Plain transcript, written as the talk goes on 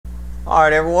All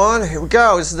right, everyone, here we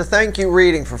go. This is the thank you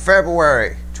reading for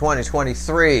February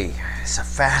 2023. It's a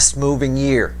fast-moving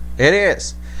year. It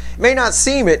is. It may not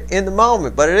seem it in the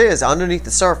moment, but it is. Underneath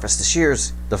the surface, the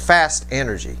shears, the fast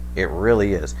energy. It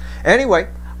really is. Anyway,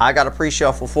 I got a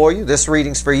pre-shuffle for you. This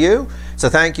reading's for you. It's a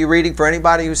thank you reading for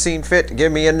anybody who's seen fit to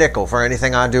give me a nickel for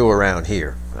anything I do around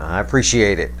here. I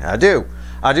appreciate it. I do.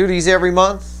 I do these every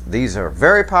month. These are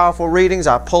very powerful readings.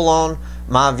 I pull on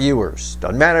my viewers.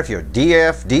 Doesn't matter if you're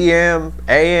DF, DM,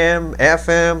 AM,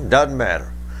 FM, doesn't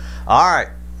matter. All right,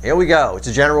 here we go. It's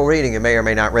a general reading. It may or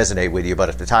may not resonate with you, but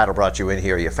if the title brought you in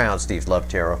here, you found Steve's Love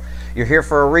Tarot. You're here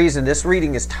for a reason. This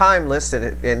reading is timeless,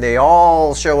 and they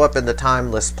all show up in the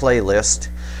timeless playlist.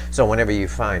 So whenever you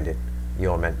find it,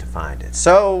 you're meant to find it.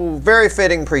 So, very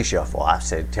fitting pre-shuffle. I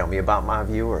said, tell me about my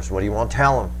viewers. What do you want to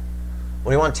tell them?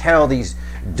 What do you want to tell these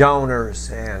donors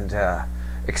and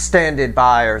extended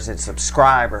buyers and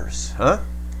subscribers? Huh?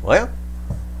 Well,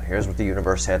 here's what the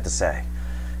universe had to say.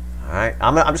 All right,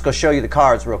 I'm just going to show you the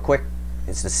cards real quick.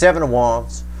 It's the Seven of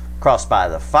Wands, crossed by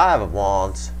the Five of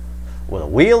Wands, with a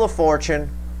Wheel of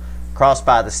Fortune, crossed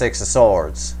by the Six of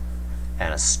Swords,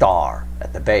 and a star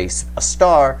at the base. A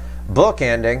star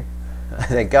bookending.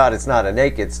 Thank God it's not a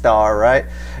naked star, right?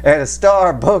 And a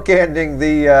star bookending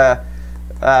the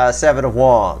Seven of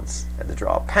Wands. I had to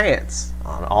draw pants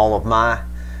on all of my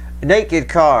naked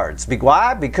cards.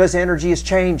 Why? Because energy is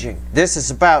changing. This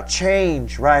is about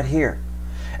change right here.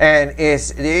 And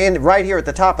it's right here at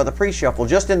the top of the pre-shuffle,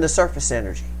 just in the surface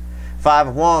energy. Five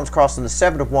of Wands crossing the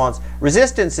Seven of Wands.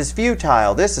 Resistance is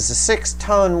futile. This is a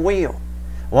 6-ton wheel.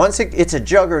 Once it's a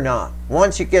juggernaut.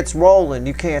 Once it gets rolling,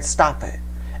 you can't stop it.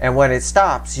 And when it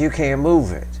stops, you can't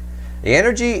move it. The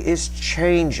energy is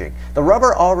changing. The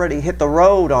rubber already hit the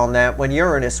road on that when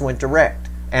Uranus went direct.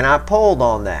 And I pulled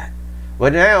on that.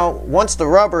 But now, once the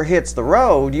rubber hits the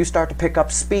road, you start to pick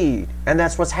up speed. And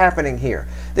that's what's happening here.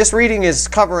 This reading is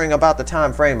covering about the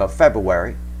time frame of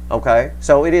February. Okay?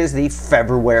 So it is the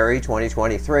February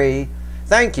 2023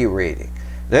 thank you reading.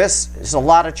 This is a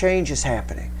lot of changes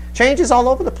happening. Changes all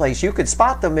over the place. You could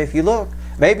spot them if you look.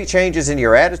 Maybe changes in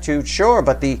your attitude, sure,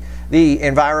 but the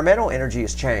environmental energy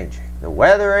is changing. The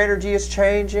weather energy is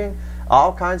changing.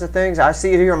 All kinds of things. I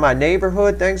see it here in my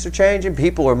neighborhood. Things are changing.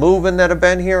 People are moving that have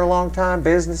been here a long time.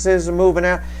 Businesses are moving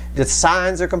out. The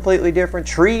signs are completely different.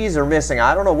 Trees are missing.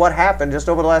 I don't know what happened just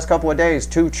over the last couple of days.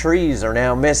 2 trees are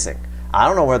now missing. I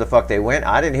don't know where the fuck they went.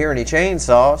 I didn't hear any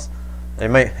chainsaws.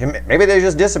 Maybe they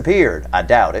just disappeared. I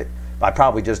doubt it. I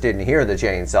probably just didn't hear the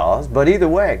chainsaws. But either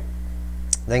way,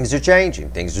 things are changing.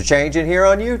 Things are changing here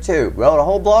on YouTube. Wrote a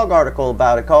whole blog article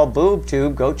about it called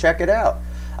BoobTube. Go check it out.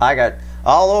 I got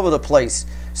all over the place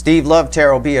Steve Love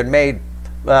Tarot being made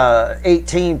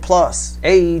 18 plus,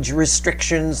 age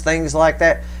restrictions, things like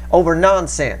that, over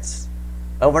nonsense.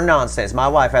 Over nonsense. My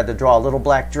wife had to draw a little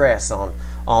black dress on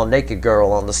Naked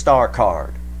Girl on the star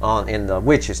card in the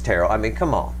Witch's Tarot. I mean,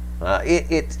 come on.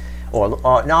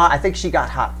 No, I think she got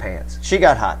hot pants. She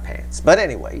got hot pants. But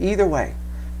anyway, either way,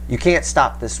 you can't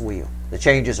stop this wheel. The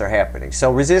changes are happening.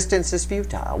 So resistance is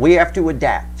futile. We have to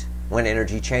adapt when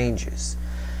energy changes.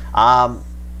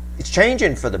 It's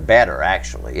changing for the better,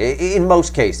 actually, in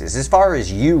most cases. As far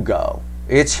as you go,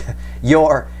 it's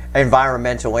your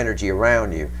environmental energy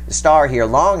around you. The star here,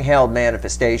 long-held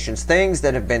manifestations, things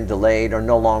that have been delayed are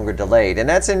no longer delayed. And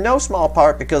that's in no small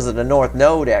part because of the North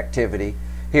Node activity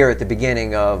here at the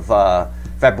beginning of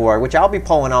February, which I'll be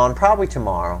pulling on probably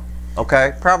tomorrow.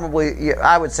 Okay, probably, yeah,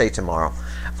 I would say tomorrow.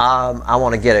 I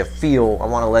want to get a feel, I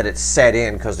want to let it set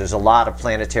in because there's a lot of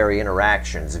planetary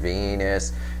interactions.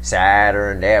 Venus,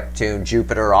 Saturn, Neptune,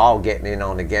 Jupiter, all getting in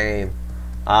on the game,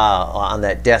 on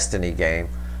that destiny game.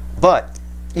 But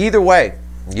either way,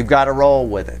 you've got to roll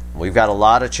with it. We've got a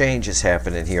lot of changes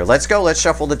happening here. Let's go, let's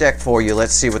shuffle the deck for you.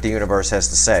 Let's see what the universe has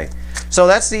to say. So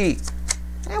that's the,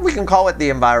 we can call it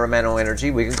the environmental energy.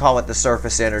 We can call it the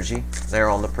surface energy there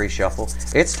on the pre-shuffle.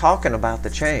 It's talking about the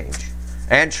change.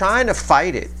 And trying to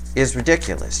fight it is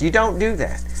ridiculous. You don't do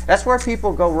that. That's where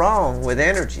people go wrong with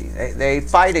energy. They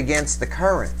fight against the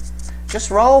current.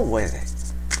 Just roll with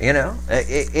it. You know,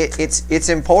 it's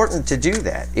important to do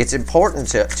that. It's important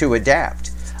to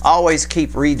adapt. Always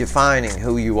keep redefining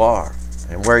who you are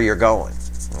and where you're going.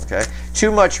 Okay?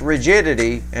 Too much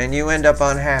rigidity and you end up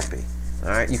unhappy. All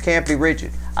right? You can't be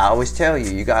rigid. I always tell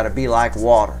you, you got to be like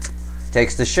water. It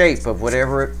takes the shape of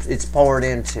whatever it's poured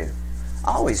into.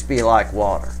 Always be like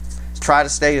water. Try to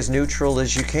stay as neutral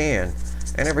as you can,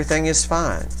 and everything is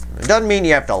fine. It doesn't mean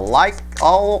you have to like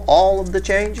all of the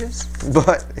changes,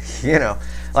 but, you know,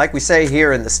 like we say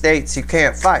here in the States, you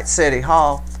can't fight City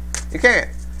Hall. You can't.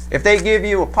 If they give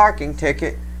you a parking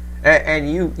ticket,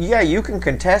 and you can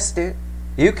contest it,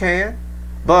 You can.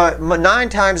 But 9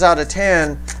 times out of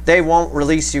 10, they won't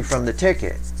release you from the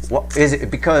ticket. Well, is it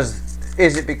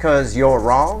because you're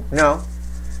wrong? No.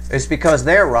 It's because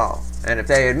they're wrong. And if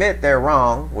they admit they're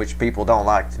wrong, which people don't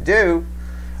like to do,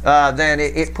 then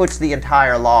it puts the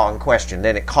entire law in question.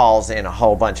 Then it calls in a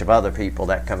whole bunch of other people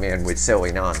that come in with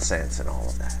silly nonsense and all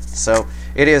of that. So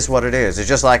it is what it is. It's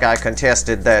just like I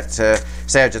contested that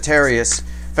Sagittarius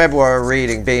February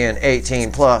reading being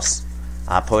 18 plus.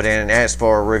 I put in and asked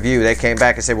for a review. They came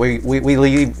back and said we're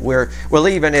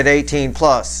leaving at 18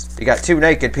 plus. You got 2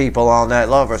 naked people on that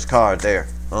lover's card there.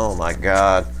 Oh my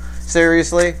God.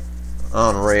 Seriously?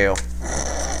 Unreal.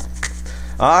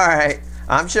 All right.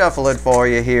 I'm shuffling for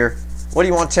you here. What do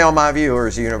you want to tell my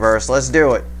viewers, universe? Let's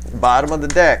do it. Bottom of the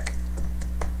deck.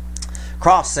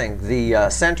 Crossing the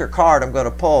center card I'm going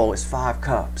to pull is 5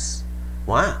 cups.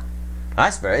 Wow.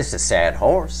 It's a sad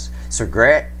horse. It's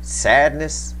regret,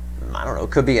 sadness. I don't know.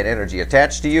 It could be an energy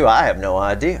attached to you. I have no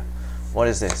idea. What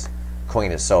is this?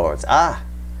 Queen of Swords.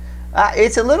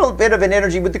 It's a little bit of an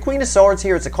energy. With the Queen of Swords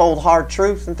here, it's a cold, hard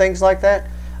truth and things like that.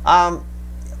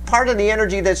 Part of the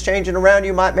energy that's changing around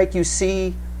you might make you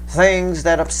see things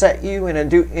that upset you in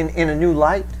a new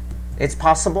light. It's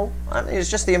possible. I mean,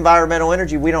 it's just the environmental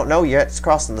energy. We don't know yet. It's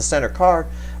crossing the center card.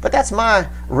 But that's my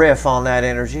riff on that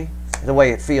energy, the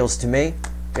way it feels to me.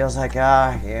 Feels like,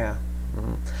 yeah.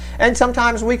 And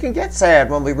sometimes we can get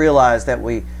sad when we realize that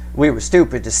we were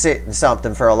stupid to sit in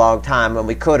something for a long time when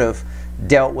we could have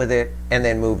dealt with it and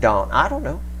then moved on. I don't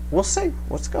know. We'll see.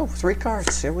 Let's go. 3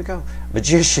 cards. Here we go.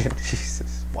 Magician.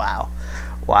 Jesus. Wow.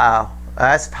 Wow.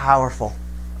 That's powerful.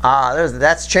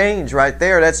 That's change right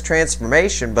there. That's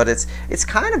transformation. But it's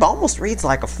kind of almost reads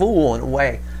like a fool in a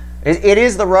way. It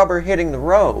is the rubber hitting the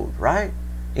road, right?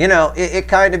 You know, it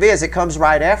kind of is. It comes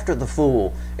right after the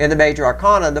Fool in the Major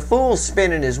Arcana. The Fool's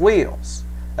spinning his wheels.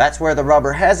 That's where the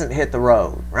rubber hasn't hit the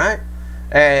road, right?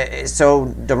 So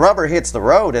the rubber hits the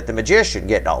road at the Magician,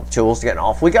 getting all the tools, getting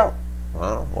off we go.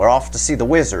 Well, we're off to see the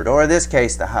Wizard, or in this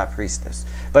case, the High Priestess.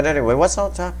 But anyway, what's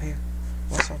on top here?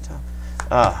 What's on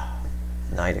top?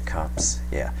 Knight of Cups.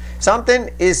 Yeah. Something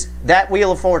is that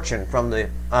Wheel of Fortune from the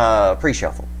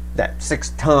pre-shuffle. That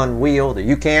 6-ton wheel that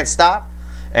you can't stop.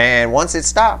 And once it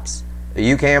stops,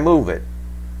 you can't move it.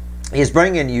 It's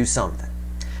bringing you something.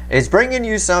 It's bringing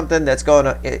you something that's going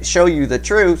to show you the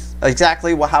truth,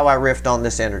 exactly how I riffed on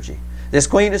this energy. This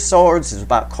Queen of Swords is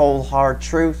about cold, hard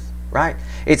truth, right?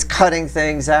 It's cutting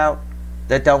things out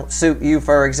that don't suit you,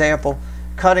 for example.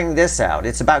 Cutting this out.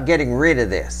 It's about getting rid of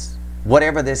this.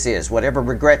 Whatever this is, whatever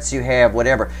regrets you have,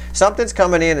 whatever. Something's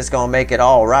coming in that's going to make it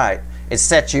all right. It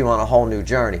sets you on a whole new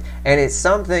journey. And it's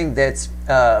something that's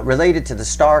related to the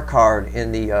star card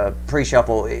in the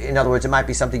pre-shuffle. In other words, it might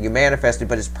be something you manifested,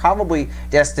 but it's probably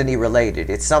destiny related.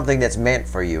 It's something that's meant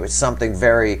for you. It's something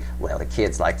very, well, the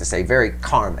kids like to say, very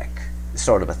karmic,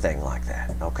 sort of a thing like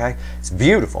that, okay? It's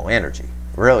beautiful energy.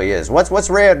 It really is. What's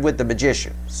red with the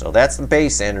Magician? So that's the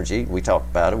base energy. We talked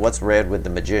about it. What's red with the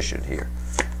Magician here?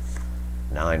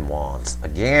 9 Wands.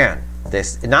 Again.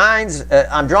 This 9s,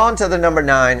 I'm drawn to the number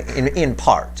 9 in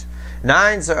part.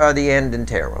 9s are the end in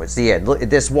tarot. It's the end. Look,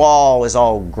 this wall is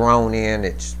all grown in.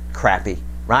 It's crappy,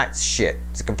 right? It's shit.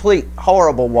 It's a complete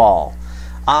horrible wall.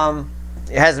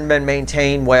 It hasn't been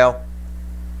maintained well.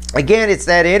 Again, it's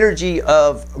that energy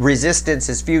of resistance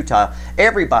is futile.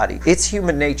 Everybody, it's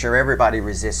human nature. Everybody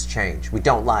resists change. We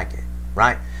don't like it,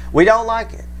 right? We don't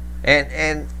like it.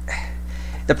 And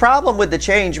the problem with the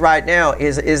change right now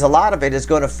is a lot of it is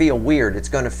going to feel weird. It's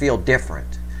going to feel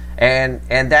different. And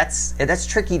that's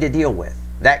tricky to deal with.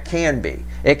 That can be.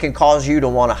 It can cause you to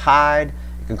want to hide.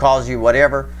 It can cause you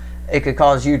whatever. It could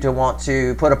cause you to want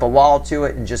to put up a wall to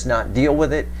it and just not deal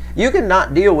with it. You can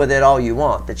not deal with it all you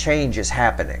want. The change is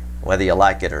happening, whether you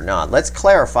like it or not. Let's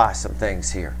clarify some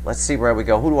things here. Let's see where we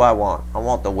go. Who do I want? I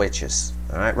want the Witches.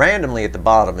 All right. Randomly at the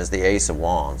bottom is the Ace of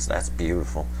Wands. That's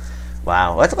beautiful.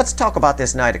 Wow. Let's talk about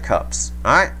this Knight of Cups.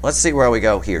 All right. Let's see where we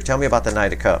go here. Tell me about the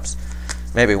Knight of Cups.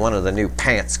 Maybe one of the new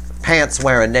pants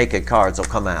wearing naked cards will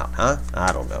come out, huh?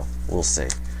 I don't know. We'll see.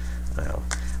 Well,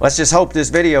 let's just hope this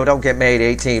video don't get made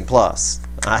 18 plus.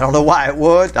 I don't know why it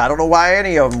would. I don't know why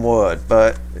any of them would.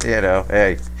 But, you know,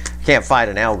 hey, can't fight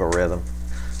an algorithm.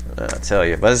 I'll tell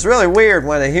you. But it's really weird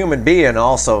when a human being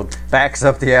also backs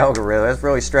up the algorithm. That's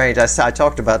really strange. I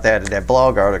talked about that in that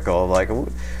blog article. Like,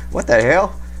 what the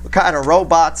hell? What kind of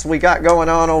robots we got going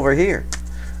on over here?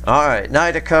 All right,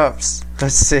 Knight of Cups.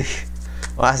 Let's see.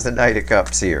 Why is the Knight of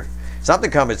Cups here? Something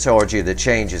coming towards you that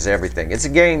changes everything. It's a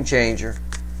game changer.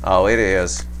 Oh, it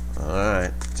is. All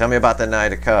right. Tell me about the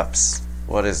Knight of Cups.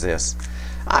 What is this?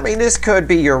 I mean, this could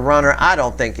be your runner. I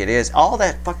don't think it is. All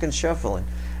that fucking shuffling.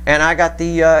 And I got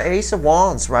the Ace of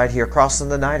Wands right here crossing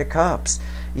the Knight of Cups.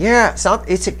 Yeah,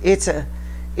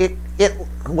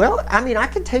 well, I mean, I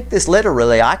could take this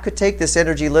literally. I could take this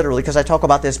energy literally because I talk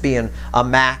about this being a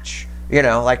match, you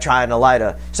know, like trying to light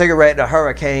a cigarette and a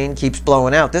hurricane keeps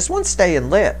blowing out. This one's staying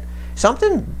lit.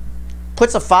 Something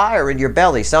puts a fire in your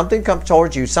belly. Something comes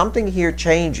towards you. Something here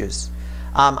changes.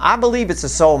 I believe it's a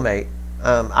soulmate.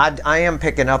 I am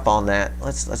picking up on that.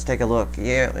 Let's take a look.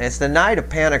 Yeah, it's the Knight of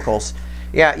Pentacles.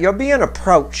 Yeah, you're being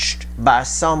approached by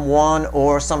someone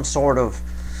or some sort of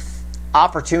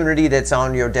opportunity that's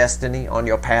on your destiny, on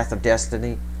your path of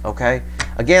destiny. Okay,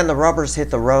 again, the rubbers hit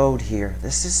the road here.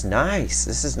 This is nice.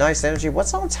 This is nice energy.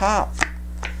 What's on top?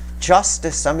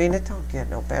 Justice. I mean, it don't get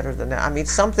no better than that. I mean,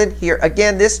 something here.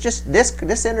 Again,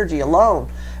 this energy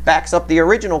alone backs up the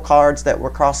original cards that were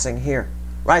crossing here.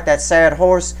 Right, that sad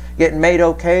horse getting made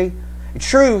okay.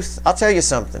 Truth. I'll tell you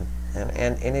something,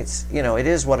 and it's, you know, it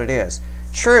is what it is.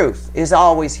 Truth is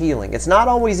always healing. It's not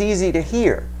always easy to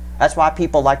hear. That's why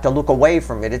people like to look away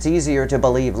from it. It's easier to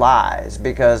believe lies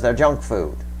because they're junk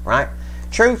food, right?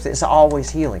 Truth is always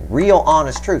healing. Real,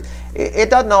 honest truth. It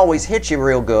doesn't always hit you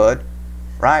real good,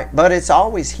 right? But it's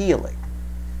always healing.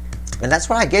 And that's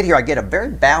what I get here. I get a very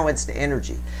balanced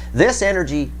energy. This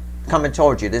energy coming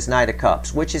towards you, this Knight of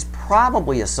Cups, which is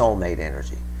probably a soulmate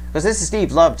energy. Because this is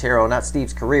Steve's Love Tarot, not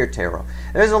Steve's Career Tarot.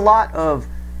 There's a lot of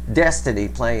destiny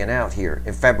playing out here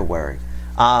in February.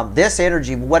 This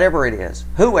energy, whatever it is,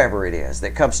 whoever it is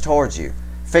that comes towards you,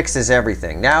 fixes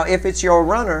everything. Now, if it's your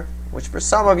runner, which for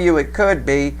some of you it could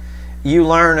be, you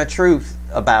learn a truth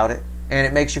about it and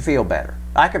it makes you feel better.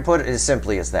 I can put it as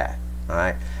simply as that. All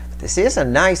right. But this is a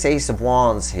nice Ace of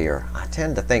Wands here. I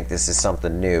tend to think this is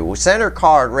something new. Center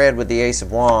card red with the Ace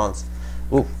of Wands.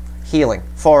 Ooh, healing.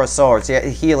 Four of Swords. Yeah,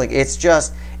 healing. It's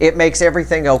just, it makes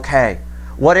everything okay.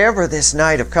 Whatever this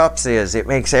Knight of Cups is, it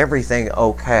makes everything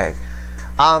okay.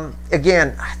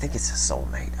 Again, I think it's a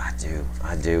soulmate.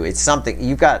 I do. It's something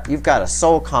you've got a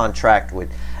soul contract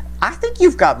with. I think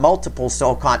you've got multiple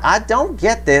soul I don't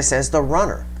get this as the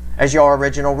runner, as your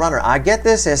original runner. I get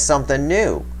this as something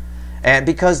new. And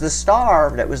because the star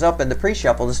that was up in the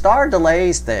pre-shuffle, the star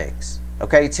delays things,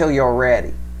 okay, till you're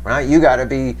ready, right? You got to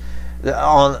be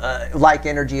on like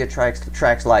energy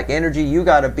attracts like energy. You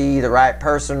got to be the right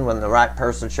person when the right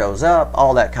person shows up,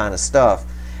 all that kind of stuff.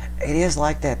 It is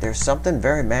like that. There's something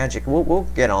very magic. We'll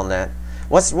get on that.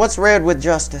 What's red with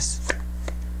Justice?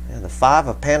 And the Five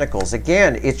of Pentacles.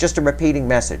 Again, it's just a repeating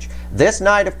message. This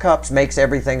Knight of Cups makes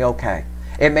everything okay.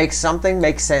 It makes something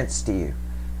make sense to you.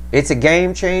 It's a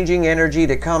game-changing energy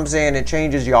that comes in and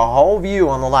changes your whole view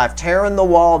on the life, tearing the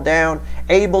wall down,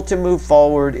 able to move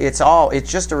forward. It's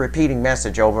just a repeating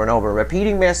message over and over.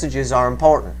 Repeating messages are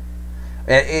important.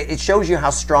 It shows you how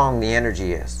strong the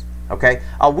energy is. Okay,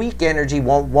 a weak energy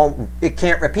it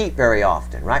can't repeat very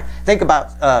often, right? Think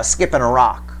about skipping a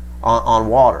rock on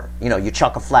water. You know, you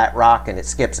chuck a flat rock and it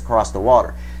skips across the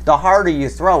water. The harder you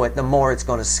throw it, the more it's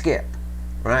going to skip,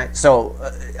 right? So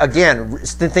again,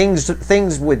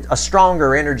 things with a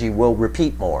stronger energy will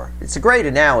repeat more. It's a great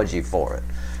analogy for it,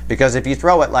 because if you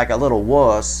throw it like a little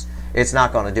wuss, it's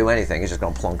not going to do anything. It's just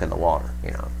going to plunk in the water,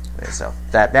 you know. And so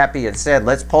that being said,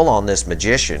 let's pull on this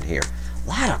Magician here. A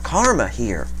lot of karma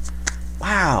here.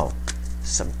 Wow,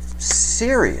 some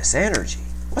serious energy.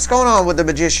 What's going on with the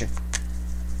Magician?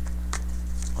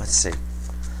 Let's see.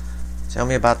 Tell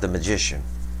me about the Magician.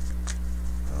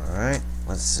 All right,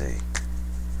 let's see.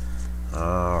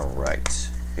 All right,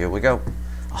 here we go.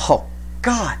 Oh,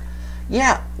 God.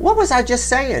 Yeah, what was I just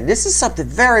saying? This is something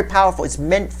very powerful. It's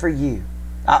meant for you.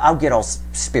 I'll get all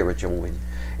spiritual with you.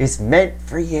 It's meant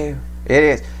for you. It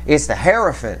is. It's the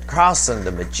Hierophant crossing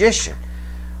the Magician.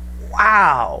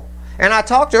 Wow. And I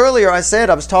talked earlier, I said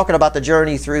I was talking about the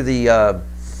journey through the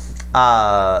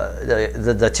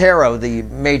tarot, the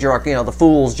major arcana, you know, the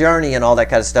Fool's Journey and all that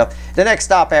kind of stuff. The next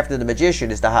stop after the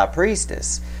Magician is the High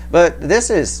Priestess. But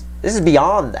this is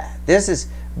beyond that. This is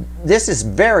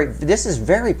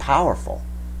very powerful.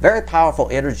 Very powerful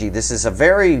energy. This is a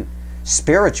very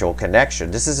spiritual connection.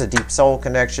 This is a deep soul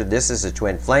connection. This is a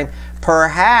twin flame.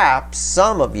 Perhaps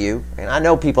some of you, and I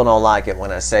know people don't like it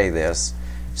when I say this,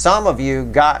 some of you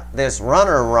got this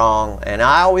runner wrong, and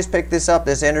I always pick this up.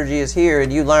 This energy is here,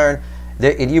 and you learn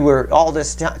that you were all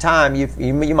this time.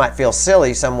 You might feel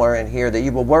silly somewhere in here that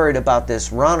you were worried about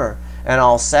this runner and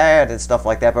all sad and stuff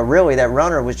like that. But really, that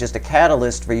runner was just a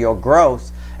catalyst for your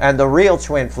growth, and the real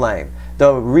twin flame,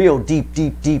 the real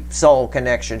deep soul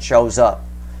connection shows up,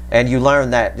 and you learn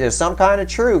that there's some kind of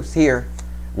truth here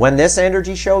when this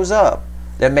energy shows up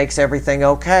that makes everything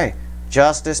okay.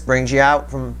 Justice brings you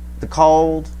out from the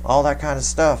cold, all that kind of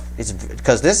stuff. It's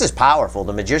because this is powerful.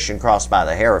 The Magician crossed by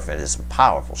the Hierophant is some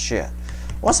powerful shit.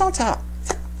 What's on top?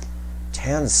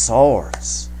 10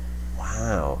 swords.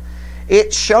 Wow.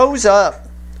 It shows up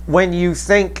when you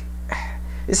think,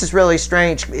 this is really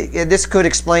strange. This could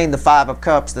explain the 5 of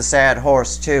Cups, the sad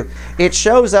horse too. It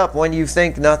shows up when you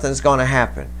think nothing's going to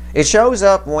happen. It shows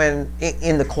up when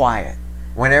in the quiet,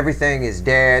 when everything is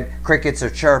dead, crickets are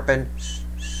chirping,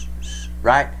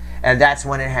 right? And that's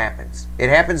when it happens. It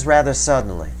happens rather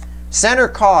suddenly. Center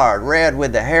card, red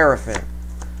with the Hierophant,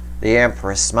 the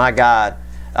Empress. My God,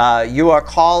 you are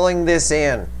calling this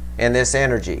in this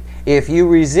energy. If you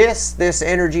resist this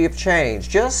energy of change,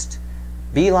 just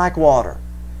be like water.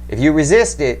 If you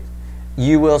resist it,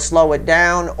 you will slow it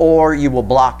down or you will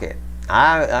block it.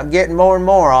 I'm getting more and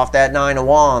more off that 9 of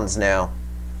Wands now.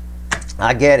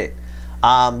 I get it.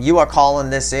 You are calling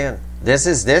this in. This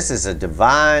is a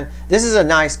divine, this is a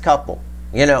nice couple.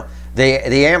 You know,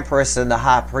 the Empress and the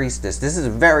High Priestess. This is a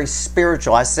very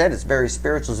spiritual, I said it's very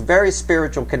spiritual. It's a very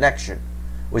spiritual connection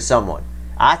with someone.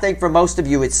 I think for most of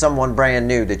you, it's someone brand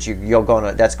new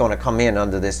that that's gonna come in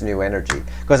under this new energy.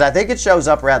 Because I think it shows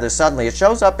up rather suddenly. It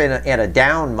shows up in a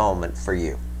down moment for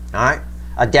you. All right,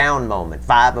 a down moment.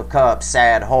 5 of Cups,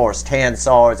 sad horse, 10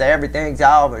 swords. Everything's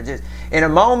over. Just in a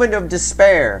moment of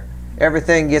despair,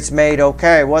 everything gets made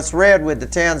okay. What's red with the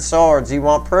 10 swords? You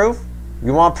want proof?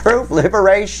 You want proof?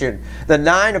 Liberation. The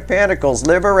 9 of Pentacles.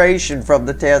 Liberation from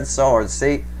the 10 swords.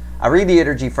 See. I read the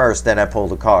energy first, then I pull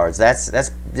the cards. That's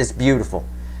just beautiful.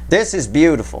 This is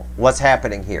beautiful, what's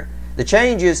happening here. The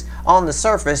changes on the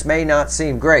surface may not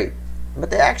seem great,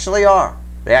 but they actually are.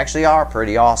 They actually are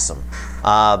pretty awesome.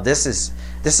 This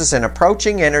is an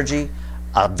approaching energy,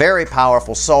 a very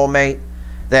powerful soulmate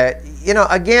that, you know,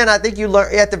 again, I think you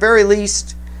learn, at the very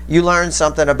least, you learn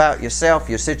something about yourself,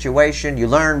 your situation. You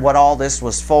learn what all this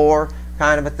was for,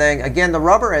 kind of a thing. Again, the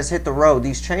rubber has hit the road.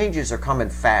 These changes are coming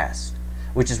fast.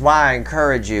 Which is why I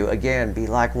encourage you, again, be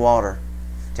like water.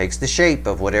 Takes the shape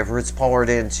of whatever it's poured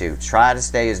into. Try to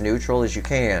stay as neutral as you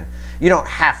can. You don't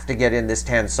have to get in this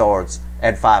 10 swords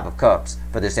and 5 of Cups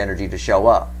for this energy to show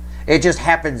up. It just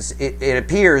happens, it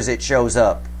appears it shows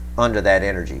up under that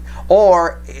energy.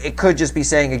 Or it could just be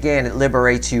saying, again, it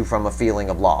liberates you from a feeling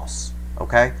of loss.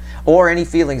 Okay? Or any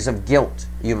feelings of guilt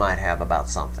you might have about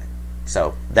something.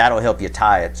 So that'll help you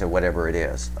tie it to whatever it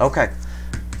is. Okay.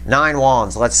 9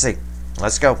 Wands, let's see.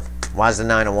 Let's go. Why is the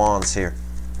 9 of Wands here?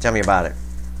 Tell me about it.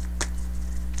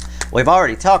 We've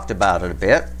already talked about it a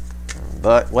bit,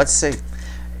 but let's see.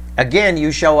 Again,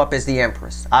 you show up as the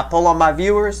Empress. I pull on my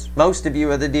viewers. Most of you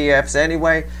are the DFs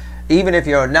anyway. Even if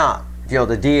you're not, if you're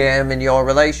the DM in your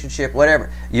relationship,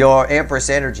 whatever, your Empress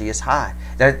energy is high.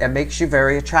 That makes you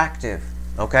very attractive,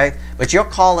 okay? But you're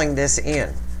calling this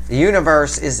in. The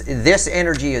universe is, this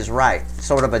energy is right.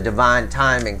 Sort of a divine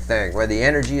timing thing where the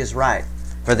energy is right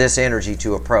for this energy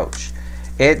to approach.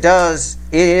 It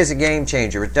is a game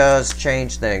changer. It does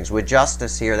change things. With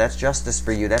justice here, that's justice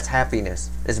for you. That's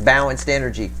happiness. It's balanced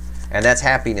energy, and that's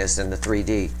happiness in the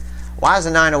 3D. Why is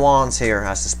the 9 of Wands here?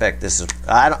 I suspect this is,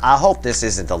 I hope this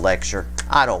isn't a lecture.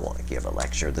 I don't want to give a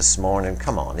lecture this morning.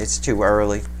 Come on, it's too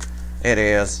early. It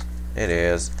is. It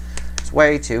is. It's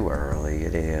way too early.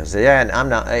 It is. And I'm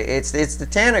not, it's the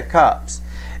 10 of Cups.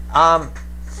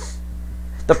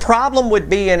 The problem with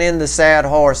being in the sad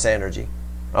horse energy,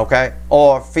 okay,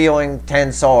 or feeling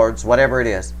 10 swords, whatever it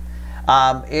is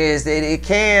that it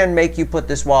can make you put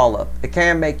this wall up. It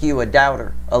can make you a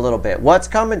doubter a little bit. What's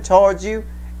coming towards you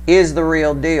is the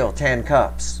real deal, 10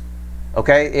 Cups.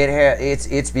 Okay,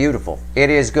 it's beautiful. It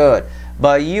is good,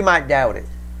 but you might doubt it.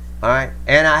 All right,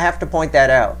 and I have to point that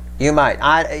out. You might.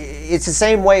 It's the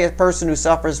same way a person who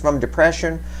suffers from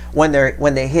depression when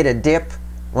they hit a dip,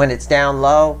 when it's down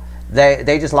low.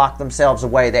 They just lock themselves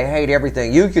away. They hate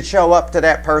everything. You could show up to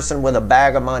that person with a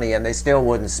bag of money and they still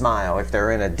wouldn't smile if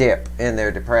they're in a dip in their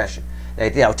depression. They,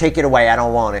 take it away. I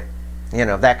don't want it. You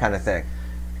know, that kind of thing.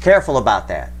 Careful about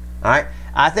that. All right.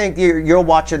 I think you're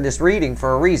watching this reading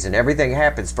for a reason. Everything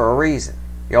happens for a reason.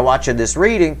 You're watching this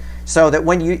reading so that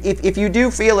when if you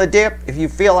do feel a dip, if you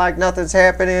feel like nothing's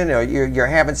happening, or you're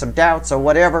having some doubts or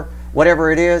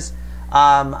whatever it is,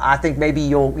 I think maybe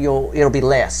it'll be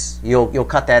less. You'll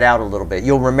cut that out a little bit.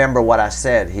 You'll remember what I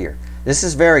said here. This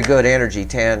is very good energy,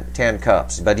 10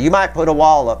 Cups. But you might put a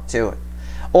wall up to it.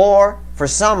 Or for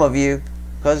some of you,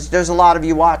 because there's a lot of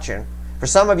you watching, for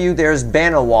some of you there's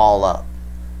been a wall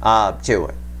up to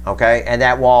it. Okay? And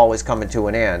that wall is coming to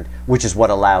an end, which is what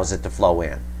allows it to flow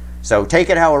in. So take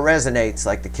it how it resonates,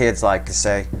 like the kids like to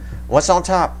say. What's on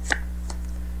top?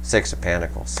 6 of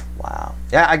Pentacles. Wow.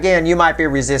 Yeah, again, you might be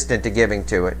resistant to giving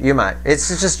to it. You might. It's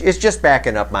just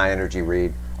backing up my energy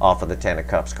read off of the Ten of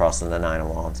Cups crossing the Nine of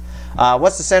Wands.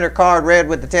 What's the center card read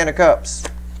with the Ten of Cups?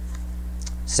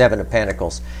 Seven of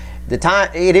Pentacles.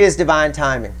 It is divine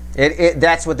timing.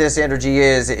 That's what this energy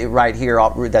is right here.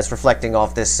 That's reflecting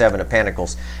off this Seven of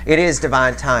Pentacles. It is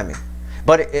divine timing.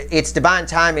 But it's divine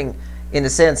timing in the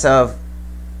sense of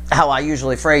how I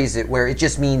usually phrase it, where it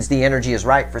just means the energy is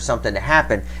right for something to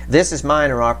happen. This is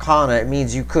minor arcana. It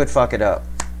means you could fuck it up,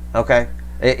 okay,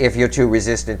 if you're too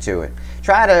resistant to it.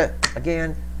 Try to,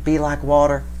 again, be like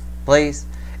water, please.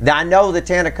 Now, I know the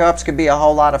Ten of Cups could be a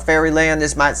whole lot of fairyland.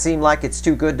 This might seem like it's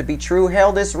too good to be true.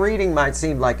 Hell, this reading might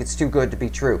seem like it's too good to be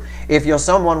true. If you're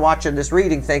someone watching this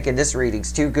reading thinking this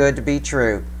reading's too good to be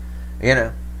true, you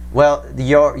know, well,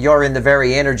 you're in the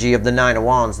very energy of the Nine of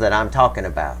Wands that I'm talking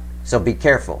about. So be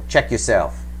careful. Check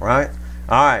yourself, right?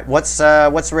 All right. What's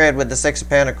read with the Six of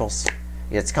Pentacles?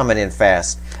 It's coming in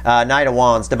fast. Knight of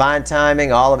Wands, divine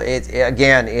timing. All of it.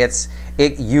 Again,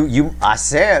 I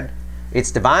said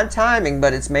it's divine timing,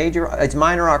 but it's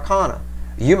minor arcana.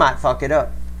 You might fuck it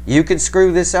up. You can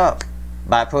screw this up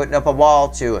by putting up a wall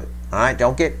to it. All right.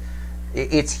 Don't get.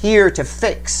 It's here to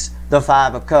fix the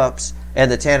Five of Cups and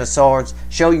the Ten of Swords,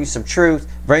 show you some truth,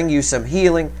 bring you some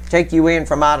healing, take you in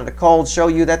from out of the cold, show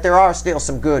you that there are still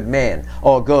some good men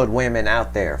or good women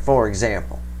out there, for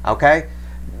example, okay?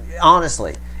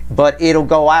 Honestly, but it'll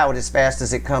go out as fast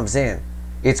as it comes in.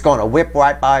 It's going to whip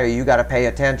right by you. You got to pay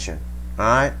attention, all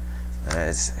right?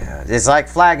 It's like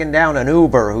flagging down an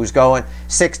Uber who's going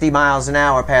 60 miles an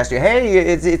hour past you. Hey,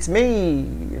 it's me.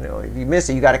 You know, if you miss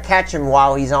it, you got to catch him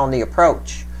while he's on the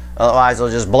approach. Otherwise, they'll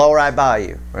just blow right by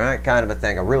you, right? Kind of a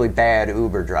thing. A really bad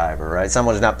Uber driver, right?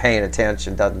 Someone who's not paying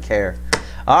attention, doesn't care.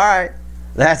 All right,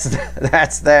 that's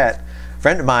that. A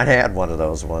friend of mine had one of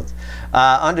those ones.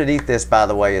 Underneath this, by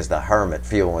the way, is the Hermit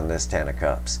fueling this Ten of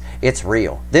Cups. It's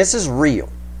real. This is real.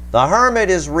 The Hermit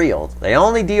is real. They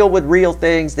only deal with real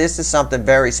things. This is something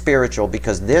very spiritual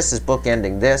because this is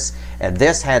bookending this, and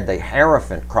this had the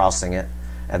Hierophant crossing it,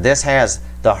 and this has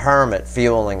the Hermit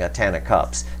fueling a Ten of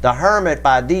Cups. The Hermit,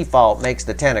 by default, makes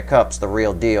the Ten of Cups the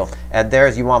real deal. And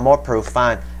there's, you want more proof,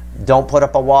 fine. Don't put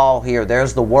up a wall here.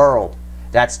 There's the World.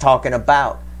 That's talking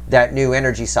about that new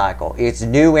energy cycle. It's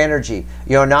new energy.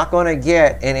 You're not going to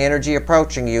get an energy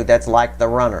approaching you that's like the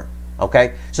Runner.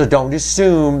 Okay? So don't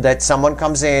assume that someone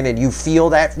comes in and you feel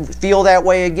that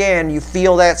way again. You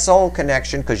feel that soul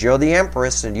connection because you're the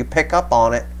Empress and you pick up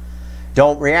on it.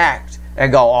 Don't react and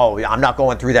go, oh, I'm not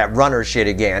going through that Runner shit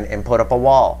again, and put up a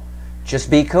wall. Just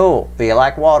be cool. Be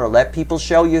like water. Let people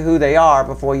show you who they are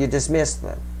before you dismiss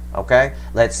them. Okay?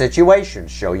 Let situations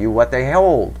show you what they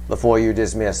hold before you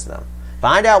dismiss them.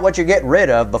 Find out what you're getting rid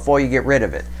of before you get rid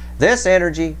of it. This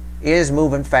energy is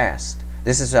moving fast.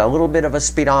 This is a little bit of a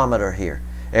speedometer here.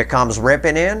 It comes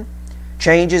ripping in,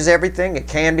 changes everything. It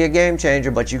can be a game changer,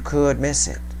 but you could miss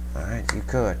it. All right? You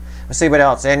could. Let's see what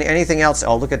else. Anything else?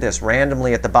 Oh, look at this.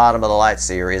 Randomly at the bottom of the Light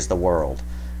Seer is the World.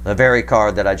 The very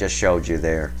card that I just showed you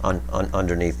there,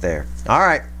 underneath there. All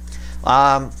right.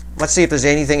 Let's see if there's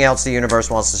anything else the universe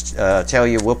wants to tell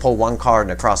you. We'll pull one card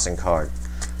and a crossing card.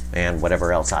 And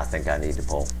whatever else I think I need to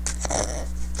pull.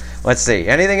 Let's see.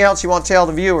 Anything else you want to tell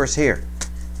the viewers here?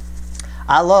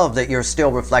 I love that you're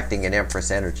still reflecting an Empress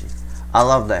energy. I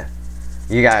love that.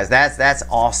 You guys, that's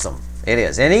awesome. It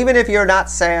is. And even if you're not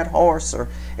sad horse or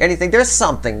anything, there's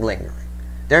something lingering.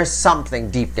 There's something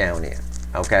deep down in.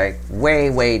 Okay? Way,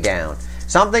 way down.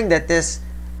 Something that this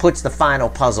puts the final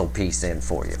puzzle piece in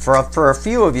for you. For a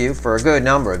few of you, for a good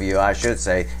number of you, I should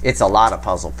say, it's a lot of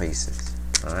puzzle pieces.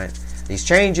 All right? These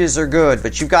changes are good,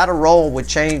 but you've got to roll with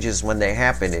changes when they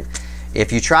happen.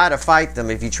 If you try to fight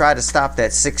them, if you try to stop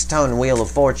that 6-ton wheel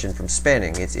of fortune from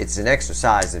spinning, it's an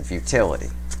exercise in futility.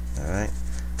 All right?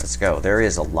 Let's go. There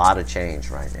is a lot of change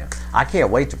right now. I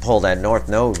can't wait to pull that North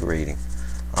Node reading.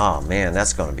 Oh, man,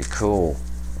 that's going to be cool.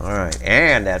 All right.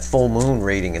 And that full moon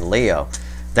reading in Leo.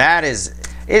 That is...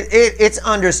 It's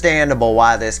understandable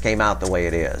why this came out the way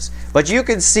it is. But you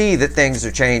can see that things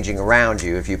are changing around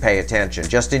you if you pay attention,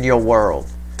 just in your world,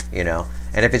 you know.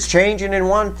 And if it's changing in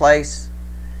one place,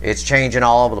 it's changing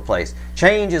all over the place.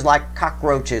 Change is like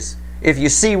cockroaches. If you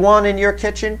see one in your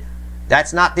kitchen,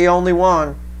 that's not the only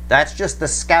one. That's just the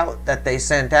scout that they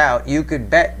sent out. You could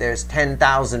bet there's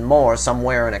 10,000 more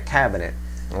somewhere in a cabinet.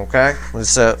 Okay?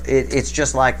 So it's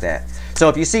just like that. So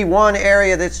if you see one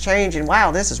area that's changing,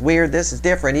 wow, this is weird, this is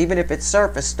different, even if it's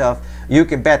surface stuff, you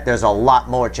can bet there's a lot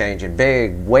more changing,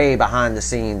 big, way behind the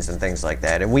scenes and things like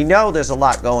that. And we know there's a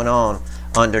lot going on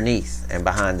underneath and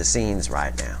behind the scenes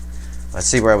right now. Let's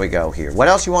see where we go here. What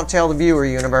else you want to tell the viewer,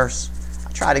 universe?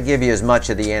 I try to give you as much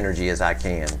of the energy as I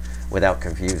can without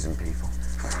confusing people.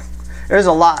 There's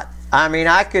a lot I mean,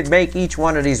 I could make each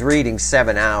one of these readings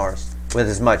 7 hours with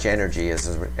as much energy as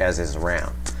is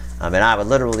around. I mean, I would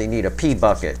literally need a pee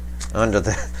bucket under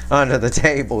the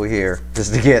table here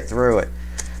just to get through it.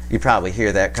 You probably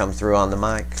hear that come through on the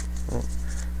mic.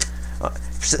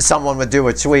 Someone would do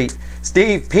a tweet,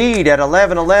 Steve peed at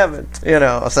 11:11, you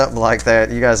know, or something like that.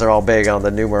 You guys are all big on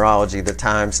the numerology, the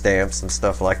timestamps and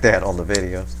stuff like that on the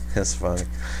videos. That's funny.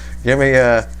 Give me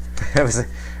it was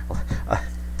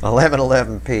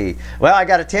 11:11p. Well, I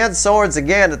got a 10 swords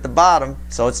again at the bottom,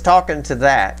 so it's talking to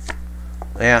that.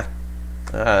 Yeah.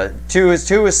 Two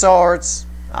is swords.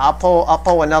 I'll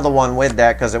pull another one with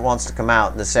that because it wants to come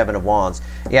out in the 7 of wands.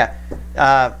 Yeah.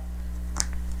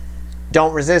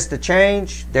 Don't resist the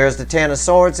change. There's the 10 of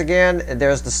swords again, and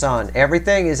there's the sun.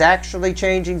 Everything is actually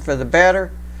changing for the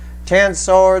better. 10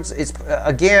 swords, it's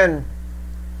again,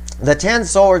 the 10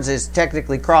 swords is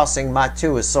technically crossing my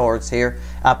 2 of swords here.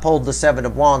 I pulled the 7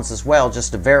 of wands as well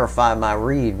just to verify my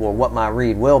read, or what my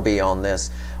read will be on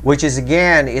this, which is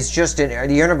again, it's just the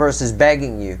universe is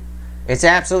begging you. It's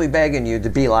absolutely begging you to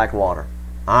be like water.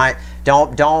 All right,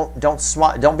 don't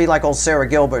be like old Sarah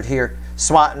Gilbert here,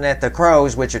 swatting at the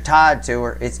crows which are tied to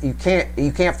her. You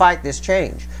can't fight this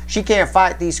change. She can't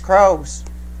fight these crows.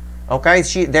 Okay,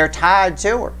 they're tied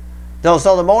to her.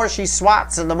 So the more she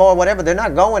swats and the more whatever, they're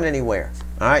not going anywhere.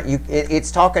 All right,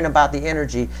 it's talking about the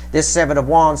energy. This 7 of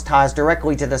wands ties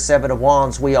directly to the 7 of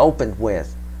wands we opened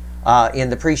with in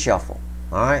the pre-shuffle.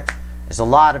 All right, there's a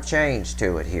lot of change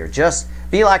to it here. Just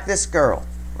be like this girl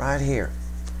right here,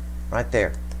 right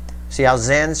there. See how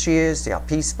zen she is? See how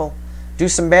peaceful? Do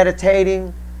some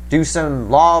meditating. Do some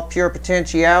law of pure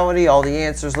potentiality. All the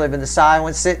answers live in the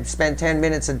silence. Sit and spend 10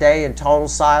 minutes a day in total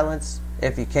silence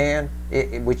if you can,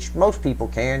 which most people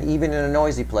can. Even in a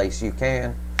noisy place you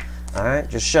can. All right,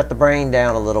 just shut the brain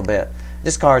down a little bit.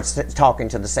 This card's talking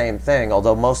to the same thing,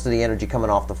 although most of the energy coming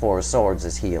off the 4 of swords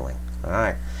is healing. All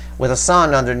right, with a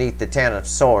sun underneath the 10 of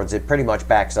swords, it pretty much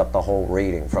backs up the whole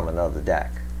reading from another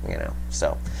deck, you know.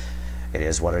 So it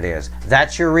is what it is.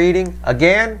 That's your reading.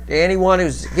 Again, to anyone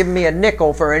who's giving me a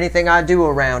nickel for anything I do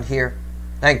around here,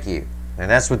 thank you. And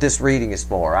that's what this reading is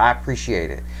for. I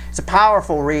appreciate it. It's a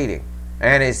powerful reading,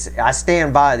 and I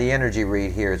stand by the energy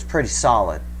read here. It's pretty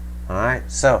solid. All right,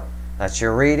 so that's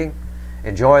your reading.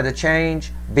 Enjoy the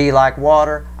change. Be like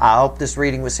water. I hope this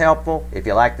reading was helpful. If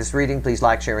you like this reading, please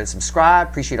like, share, and subscribe.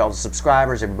 Appreciate all the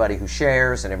subscribers, everybody who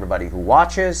shares, and everybody who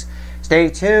watches. Stay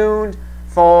tuned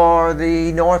for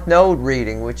the North Node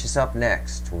reading, which is up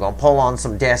next. We're going to pull on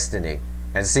some destiny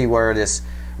and see where this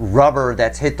rubber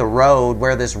that's hit the road,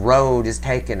 where this road is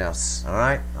taking us. All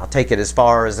right? I'll take it as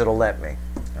far as it'll let me.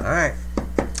 All right?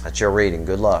 That's your reading.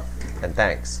 Good luck, and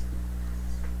thanks.